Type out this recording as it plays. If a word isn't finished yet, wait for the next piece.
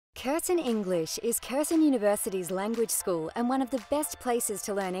Curtin English is Curtin University's language school and one of the best places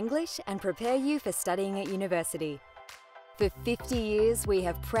to learn English and prepare you for studying at university. For 50 years, we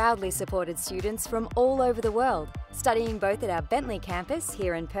have proudly supported students from all over the world, studying both at our Bentley campus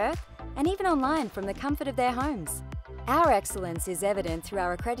here in Perth and even online from the comfort of their homes. Our excellence is evident through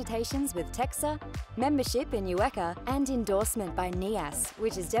our accreditations with TEXA, membership in UECA and endorsement by NIAS,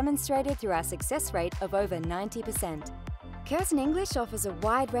 which is demonstrated through our success rate of over 90%. Curtin English offers a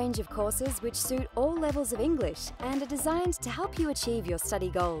wide range of courses which suit all levels of English and are designed to help you achieve your study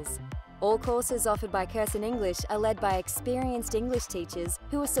goals. All courses offered by Curtin English are led by experienced English teachers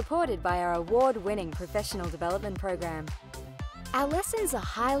who are supported by our award-winning professional development program. Our lessons are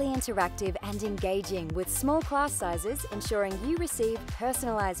highly interactive and engaging with small class sizes, ensuring you receive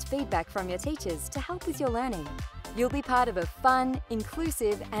personalised feedback from your teachers to help with your learning. You'll be part of a fun,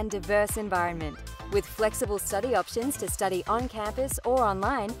 inclusive and diverse environment. With flexible study options to study on campus or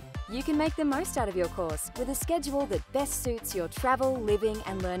online, you can make the most out of your course with a schedule that best suits your travel, living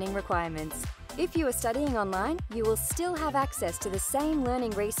and learning requirements. If you are studying online, you will still have access to the same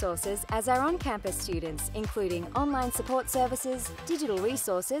learning resources as our on-campus students, including online support services, digital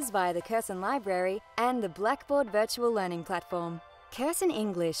resources via the Curtin Library and the Blackboard virtual learning platform. Curtin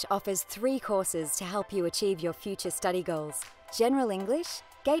English offers 3 courses to help you achieve your future study goals: General English,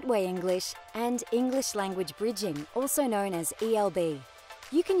 Gateway English and English Language Bridging, also known as ELB.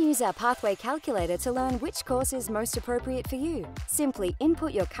 You can use our pathway calculator to learn which course is most appropriate for you. Simply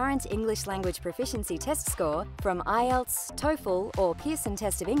input your current English language proficiency test score from IELTS, TOEFL or Pearson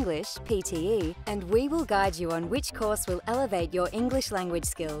Test of English, PTE, and we will guide you on which course will elevate your English language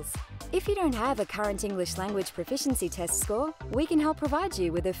skills. If you don't have a current English language proficiency test score, we can help provide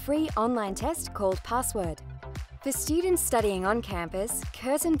you with a free online test called Password. For students studying on campus,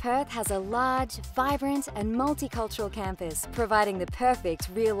 Curtin Perth has a large, vibrant and multicultural campus, providing the perfect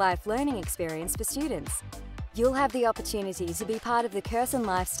real-life learning experience for students. You'll have the opportunity to be part of the Curtin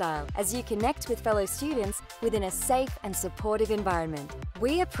lifestyle as you connect with fellow students within a safe and supportive environment.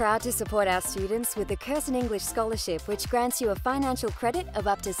 We are proud to support our students with the Curtin English Scholarship, which grants you a financial credit of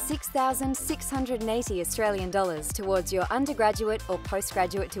up to $6,680 Australian dollars towards your undergraduate or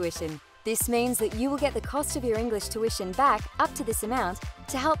postgraduate tuition. This means that you will get the cost of your English tuition back up to this amount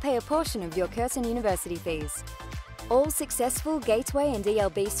to help pay a portion of your Curtin University fees. All successful Gateway and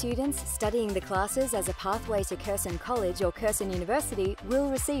ELB students studying the classes as a pathway to Curtin College or Curtin University will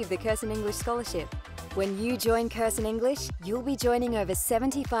receive the Curtin English Scholarship. When you join Curtin English, you'll be joining over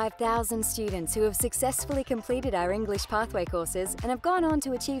 75,000 students who have successfully completed our English pathway courses and have gone on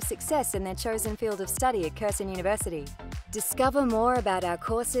to achieve success in their chosen field of study at Curtin University. Discover more about our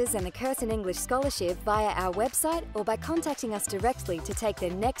courses and the Curtin English Scholarship via our website or by contacting us directly to take the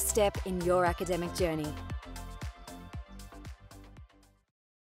next step in your academic journey.